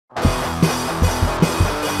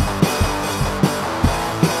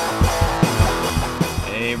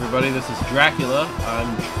everybody, this is Dracula.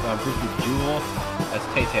 I'm grouped with Jewel as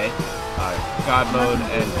Tay-Tay, God Mode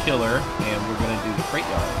and Killer, and we're going to do the Freight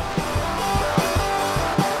Yard.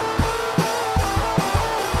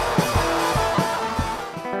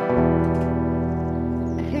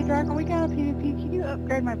 Hey Dragon, we got a PvP. Can you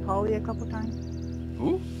upgrade my poly a couple times?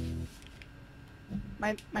 Who?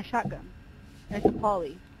 My shotgun. It's a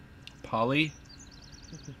poly. Polly?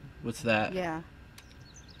 What's that? Yeah.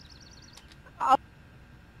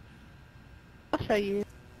 I'll show you.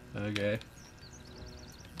 Okay.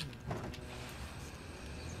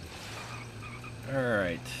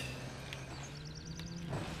 Alright.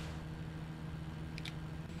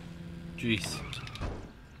 Jeez.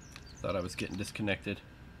 Thought I was getting disconnected.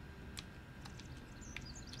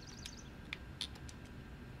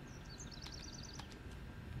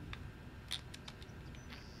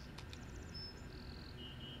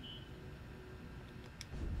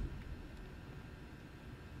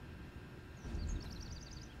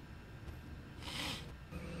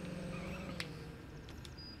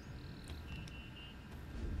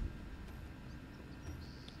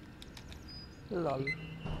 Lol.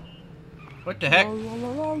 What the heck?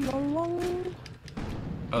 Lol.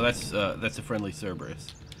 Oh, that's a friendly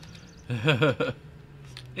Cerberus.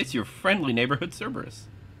 It's your friendly neighborhood Cerberus.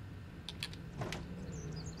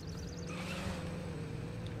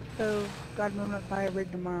 So, God Mode up by a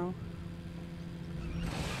rig tomorrow.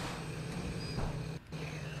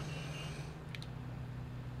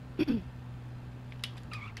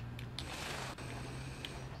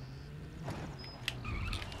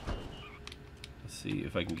 See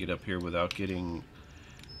if I can get up here without getting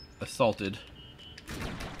assaulted.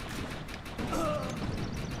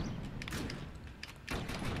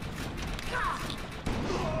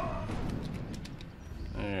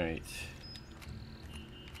 Alright.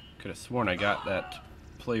 Could have sworn I got that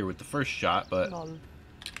player with the first shot, but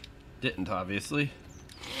didn't, obviously.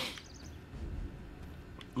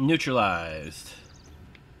 Neutralized.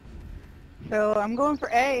 So, I'm going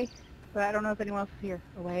for A, but I don't know if anyone else is here.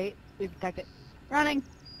 Oh wait, we've attacked it. Running!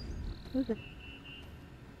 Who's it?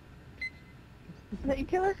 Is that you,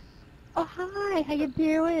 Killer? Oh hi, how you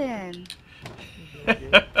doing? Alright,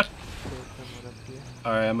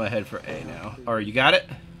 I'm gonna head for A now. Alright, you got it?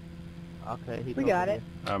 Okay, We got it.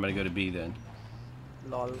 Alright, I'm gonna go to B then.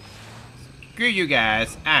 Lol. Screw you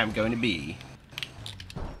guys, I'm going to B.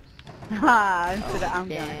 Ha! Instead of I'm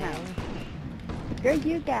going home. Screw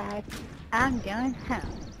you guys, I'm going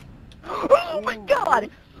home. Oh my god!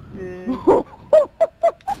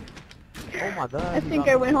 Oh my god. I think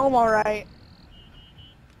I went home alright.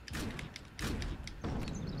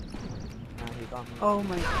 Oh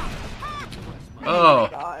my god. Oh,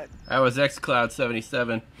 God. that was xCloud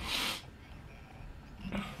 77.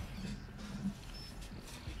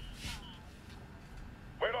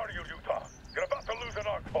 Where are you, Utah? You're about to lose an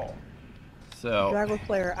arc ball. So, Dragon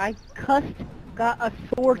Slayer, I got a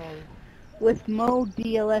sword with Mo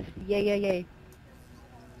DLS. Yay.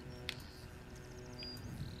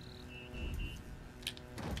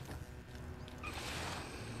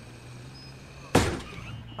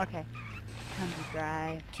 Okay. Time to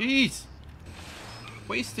drive. jeez,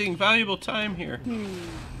 wasting valuable time here.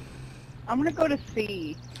 I'm gonna go to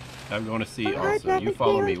C. I'm going to C Alright, also. Jack, You it's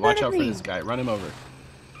follow you me. in Watch front out of for me. this guy. Run him over.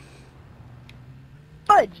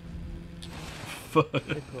 Fudge!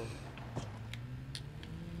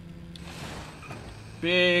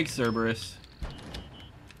 Big Cerberus.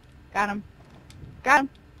 Got him. Got him.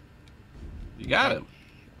 You got him.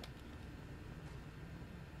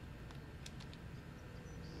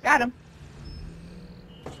 Got him.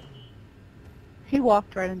 He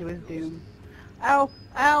walked right into his doom. Ow!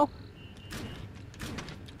 Ow!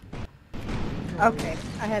 Okay,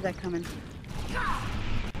 I had that coming.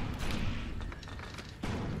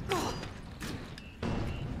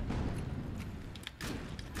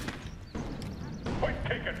 Point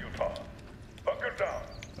taken, Utah. Bunker down.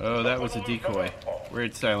 Oh, that was a decoy.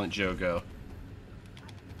 Where'd Silent Joe go?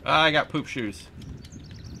 Ah, I got poop shoes.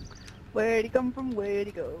 Where'd he come from? Where'd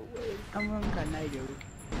he go? Where'd he come from? Can I go?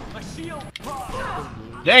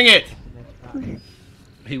 Dang it!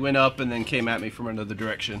 He went up and then came at me from another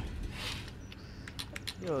direction.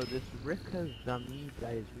 Yo, this Rick has dummy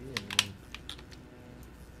guy is real.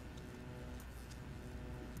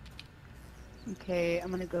 Okay,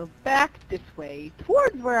 I'm gonna go back this way,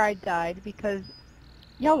 towards where I died, because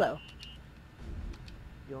YOLO.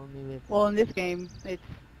 You only live. Well, in this game, it's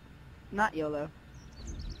not YOLO.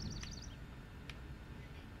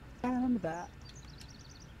 Down on the back.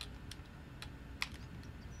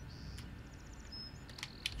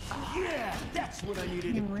 Yeah, that's what I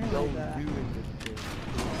needed. You really Don't that. do in this game.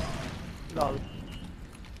 Lol.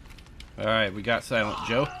 Alright, we got Silent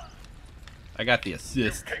Joe. I got the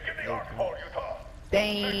assist. Taken the Artful, Utah.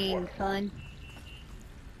 Dang, son.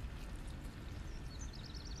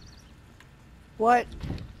 What?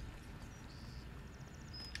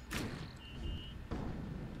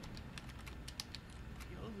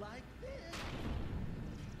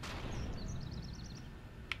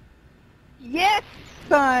 Yes,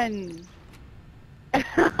 son.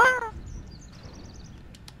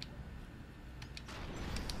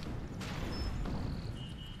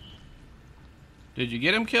 Did you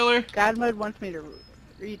get him, Killer? God mode wants me to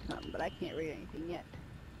read something, but I can't read anything yet.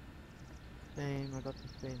 Same, I got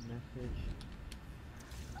the same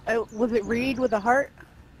message. Was it read with a heart?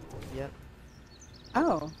 Yep,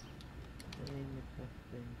 Oh. same exact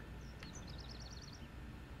thing.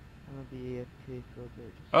 I'm gonna be AFK for a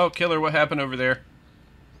bit. Oh, Killer, what happened over there?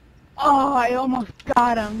 Oh, I almost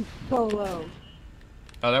got him so low.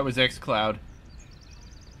 Oh, that was xCloud.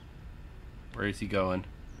 Where is he going?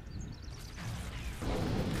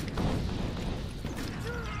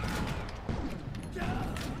 Yeah,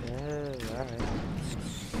 alright.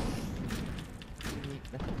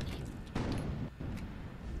 Neat message.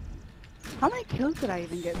 How many kills did I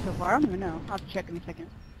even get so far? I don't even know. I'll have to check in a second.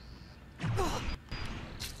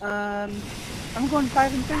 I'm going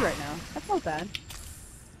 5 and 3 right now. That's not bad.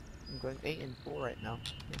 I'm going 8 and 4 right now.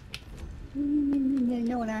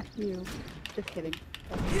 No one asked you. Just kidding.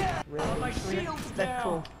 Really? My shield's That's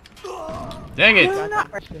down. cool. Dang it! No,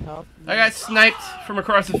 not To help I got sniped from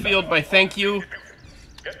across the field by Thank You.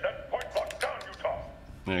 Get that point locked down, Utah.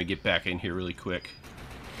 I'm gonna get back in here really quick.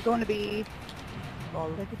 going to be. Oh,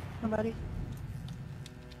 did I get somebody?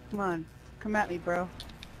 Come on, come at me, bro.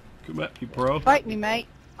 Come at me, bro. Fight me, mate.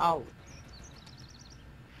 Oh.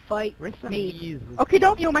 Fight Where's some me. ease? Okay,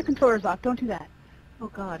 don't my controller's off. Don't do that. Oh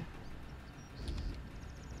God.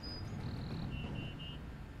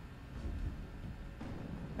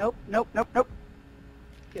 Nope, nope, nope, nope.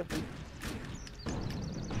 Feel free.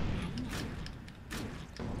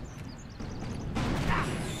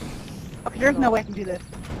 Okay, there's no way I can do this.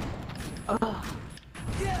 Ugh.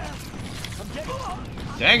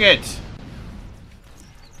 Dang it!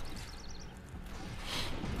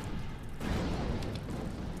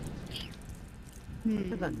 This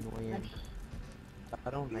is annoying. I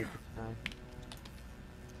don't like this guy.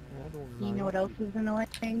 I don't You like know what else is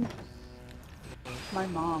annoying? My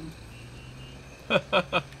mom.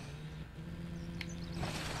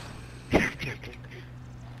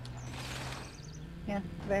 Yes,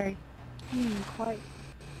 very. Quite.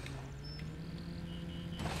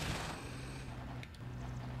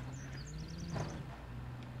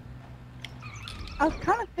 I was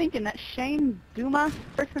kind of thinking that Shane Dumas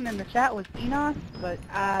person in the chat was Enos, but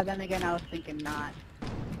then again I was thinking not.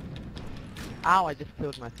 Ow, I just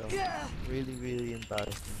killed myself. Really, really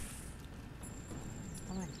embarrassing.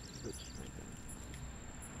 I might switch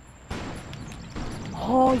my gun.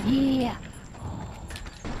 Oh yeah!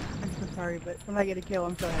 I'm so sorry, but when I get a kill,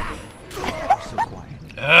 I'm so happy. So quiet.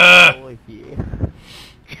 Oh yeah.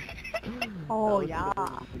 Oh yeah!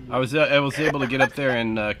 I was able to get up there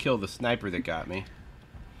and kill the sniper that got me.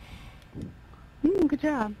 Good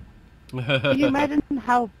job. Can you imagine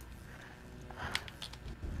how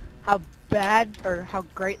bad or how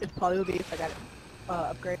great this poly would be if I got it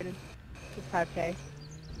upgraded to 5K?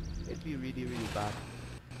 It'd be really, really bad.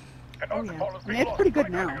 An Oh, yeah. Artful has I been mean, it's lost pretty good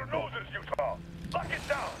right under now. your noses, Utah. Lock it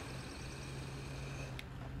down.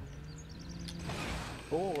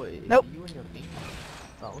 Boy, Nope. you and your feet.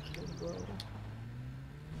 Oh shit, bro.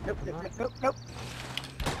 Nope, nope, nope, nope, nope.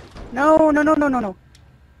 No, no, no, no, no, no.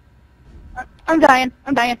 I'm dying.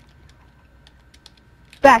 I'm dying.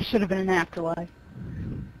 That should have been an afterlife.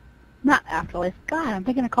 Not afterlife. God, I'm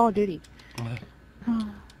thinking of Call of Duty.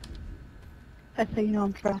 That's how you know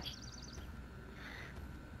I'm trashed.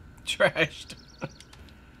 Trashed.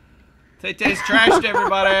 Tay-Tay's trashed,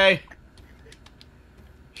 everybody!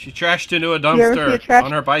 She trashed into a You ever see a dumpster trash-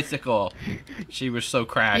 on her bicycle. She was so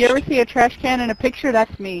crashed. You ever see a trash can in a picture?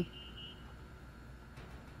 That's me.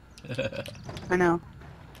 I know.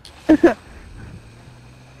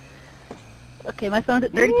 Okay, my phone's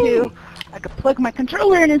at 32. Woo. I could plug my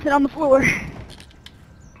controller in and sit on the floor.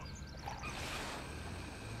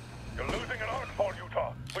 You're losing an Artful,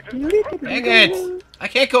 Utah, which is Dang it! I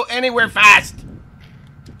can't go anywhere fast!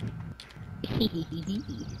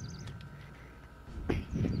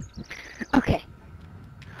 Okay.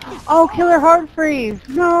 Oh, killer hard freeze!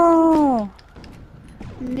 No!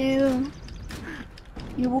 No.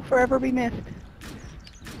 You will forever be missed.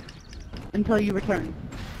 Until you return.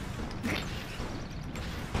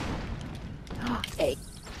 A.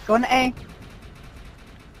 Going to A.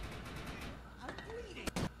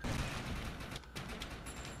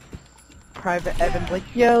 Private Evan's like,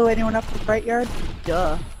 yo, anyone up the front yard?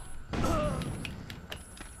 Duh. Oh,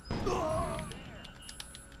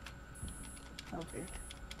 weird.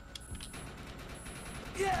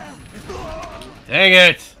 Dang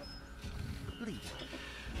it!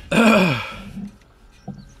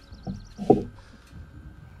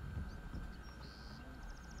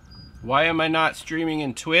 Why am I not streaming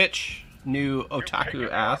in Twitch? New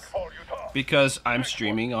Otaku asks. Because I'm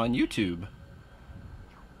streaming on YouTube.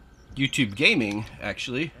 YouTube Gaming,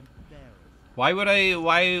 actually. Why would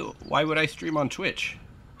I stream on Twitch?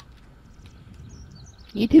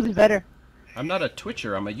 YouTube is better. I'm not a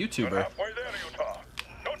Twitcher, I'm a YouTuber.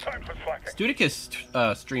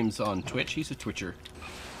 Studicus streams on Twitch, he's a Twitcher.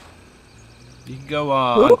 You can go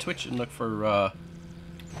on Twitch and look for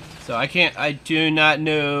so I do not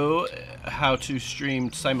know how to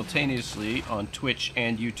stream simultaneously on Twitch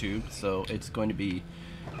and YouTube, so it's going to be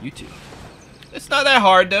YouTube. It's not that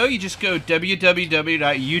hard though. You just go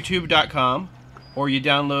www.youtube.com or you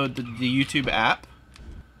download the YouTube app.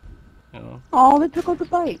 You know. Oh, they took out the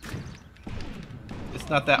bike. It's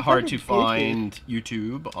not that hard to find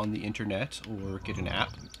YouTube on the internet or get an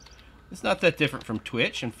app. It's not that different from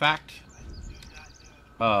Twitch. In fact,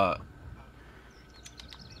 I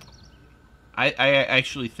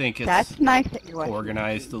actually think it's That's nice that you're watching.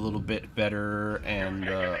 organized a little bit better and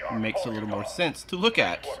makes a little more sense to look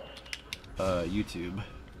at YouTube.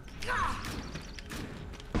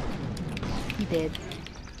 He did.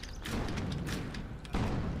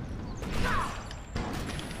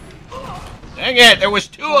 Dang it! There was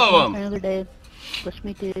two of them. Another day. Push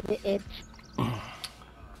me to the edge.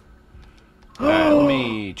 Alright, let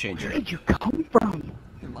me change Where it. did you come from?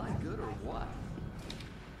 Am I good or what?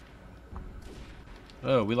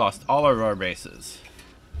 Oh, we lost all of our bases.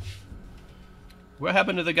 What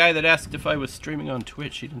happened to the guy that asked if I was streaming on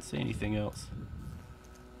Twitch? He didn't say anything else.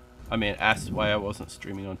 I mean, asked why I wasn't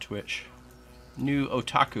streaming on Twitch. New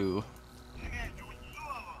Otaku.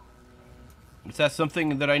 Is that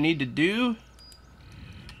something that I need to do?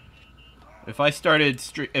 If I started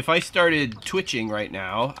twitching right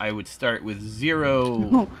now, I would start with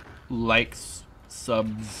 0 likes,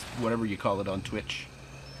 subs, whatever you call it on Twitch.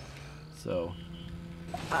 So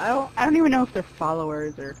I don't even know if they're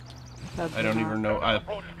followers or subs. I don't even know.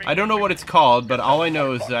 I don't know what it's called, but all I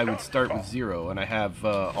know is that I would start with 0, and I have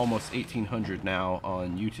almost 1,800 now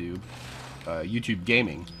on YouTube. YouTube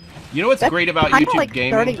Gaming. You know what's great about YouTube like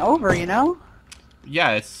Gaming? Starting over, you know?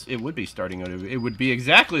 Yeah, it would be starting over. It would be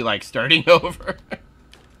exactly like starting over.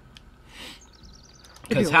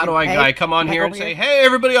 Because how do I come on here and say, hey,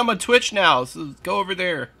 everybody, I'm on Twitch now, so go over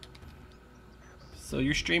there. So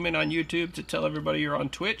you're streaming on YouTube to tell everybody you're on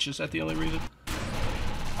Twitch? Is that the only reason?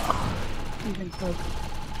 Even close.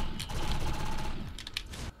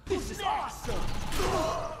 This is awesome.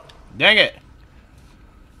 Dang it!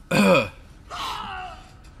 I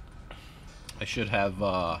should have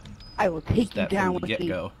I will take you that down from the with me.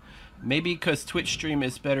 get-go. Maybe because Twitch stream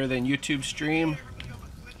is better than YouTube stream.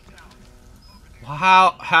 Well,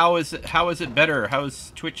 how is it better? How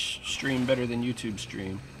is Twitch stream better than YouTube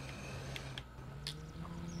stream?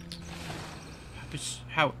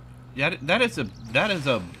 How that is a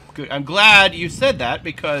good. I'm glad you said that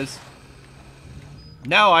because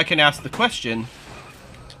now I can ask the question.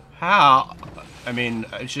 How? I mean,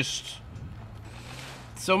 it's just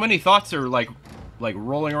so many thoughts are like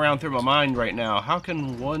rolling around through my mind right now. How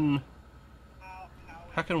can one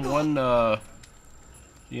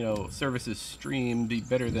you know, services stream be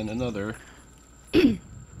better than another?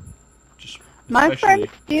 Just My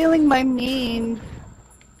friend's stealing my memes.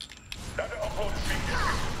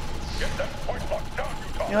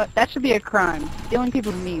 You know what? That should be a crime. Stealing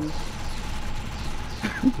people's memes.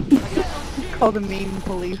 Call the meme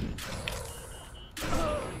police.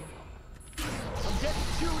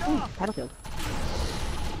 Ooh, Battlefield.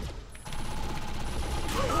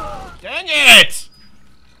 Dang it!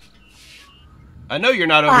 I know you're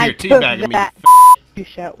not over here took teabagging me. that. You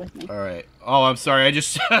shout with me. All right. Oh, I'm sorry. I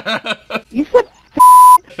just You said.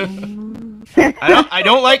 I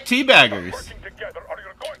don't like teabaggers.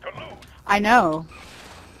 I know.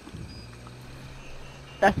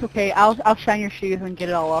 That's okay. I'll shine your shoes and get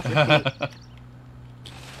it all off your feet.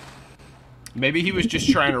 Maybe he was just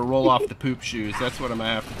trying to roll off the poop shoes. That's what I'm gonna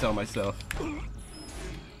have to tell myself.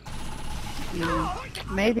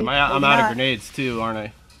 Maybe. I'm out of grenades too, aren't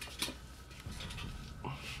I?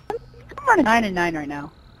 I'm running 9 and 9 right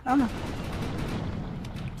now. I don't know.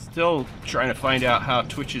 Still trying to find out how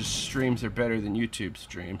Twitch's streams are better than YouTube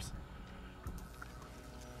streams.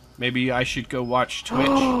 Maybe I should go watch Twitch.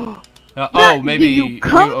 Oh, maybe you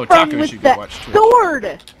Otaku should go watch Twitch.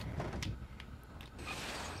 Sword.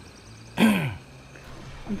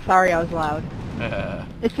 I'm sorry I was loud.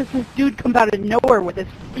 It's just this dude comes out of nowhere with his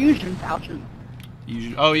fusion falchion.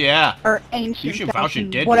 Oh yeah. Or ancient Fusion falchion,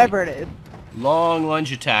 falchion did whatever it is. Long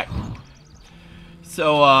lunge attack.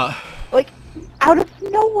 So Like, out of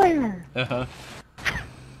nowhere. uh-huh.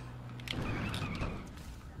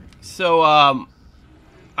 So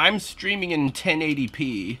I'm streaming in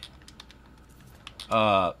 1080p.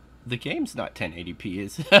 The game's not 1080p,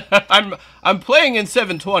 is I'm playing in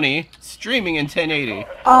 720, streaming in 1080.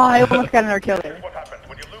 Oh, I almost got another kill there. What happens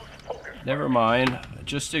when you lose focus? Never mind.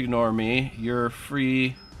 Just ignore me. You're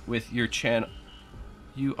free with your channel.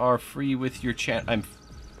 You are free with your channel.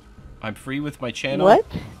 I'm free with my channel. What?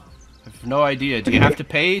 I have no idea. Do you have to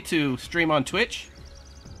pay to stream on Twitch?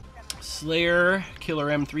 Slayer, Killer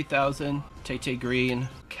M3000, Tay Green,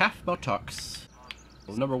 Calf Botox.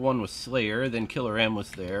 Well, number 1 was Slayer, then Killer M was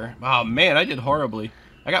there. Oh man, I did horribly.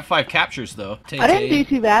 I got 5 captures though. I didn't do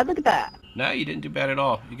too bad. Look at that. No, you didn't do bad at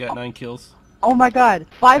all. You got 9 kills. Oh my god.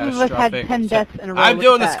 5 of us had Catastrophic. 10 deaths in a row. I'm Look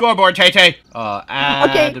doing at the that. scoreboard, Tay. Okay,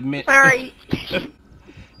 sorry.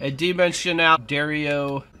 A Dimensional,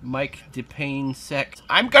 Dario, Mike Depayne Sect.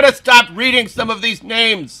 I'm gonna stop reading some of these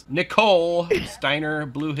names. Nicole, Steiner,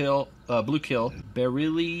 Blue Kill,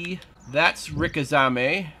 Berili. That's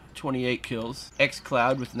Rikazame, 28 kills.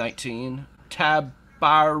 Xcloud with 19.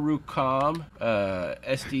 Tabarukam,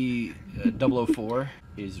 SD004.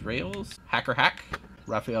 Israels, Hack.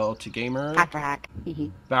 Rafael Gamer. Hack.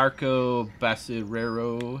 Barco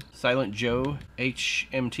Basurero, Silent Joe,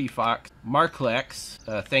 HMT Fox, Marklex,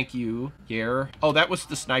 thank you, Yer. Oh, that was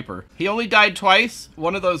the sniper. He only died twice.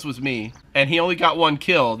 One of those was me. And he only got 1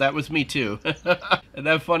 kill. That was me too. Isn't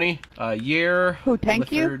that funny? Yer. Who, thank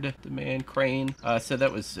you? The man Crane. So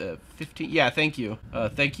that was 15. Yeah, thank you.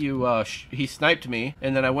 Thank you. He sniped me.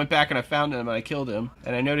 And then I went back and I found him and I killed him.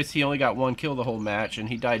 And I noticed he only got 1 kill the whole match and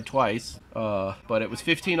he died twice. But it was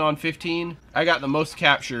 15 on 15. I got the most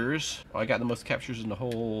captures. Oh, I got the most captures in the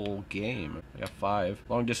whole game. I got 5.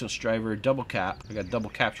 Long distance driver, double cap. I got double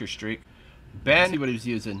capture streak. Ben, see what he was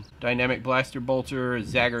using. Dynamic Blaster Bolter,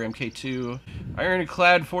 Zagger MK2,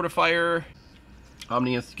 Ironclad Fortifier,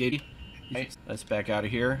 Omni-Escape. Right, let's back out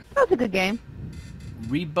of here. That was a good game.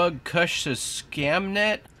 Rebug Kush says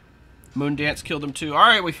Scamnet. Moondance killed him too.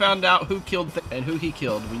 Alright, we found out who killed and who he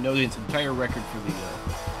killed. We know his entire record for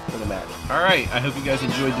the match. Alright, I hope you guys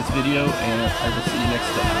enjoyed this video, and I will see you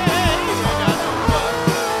next time.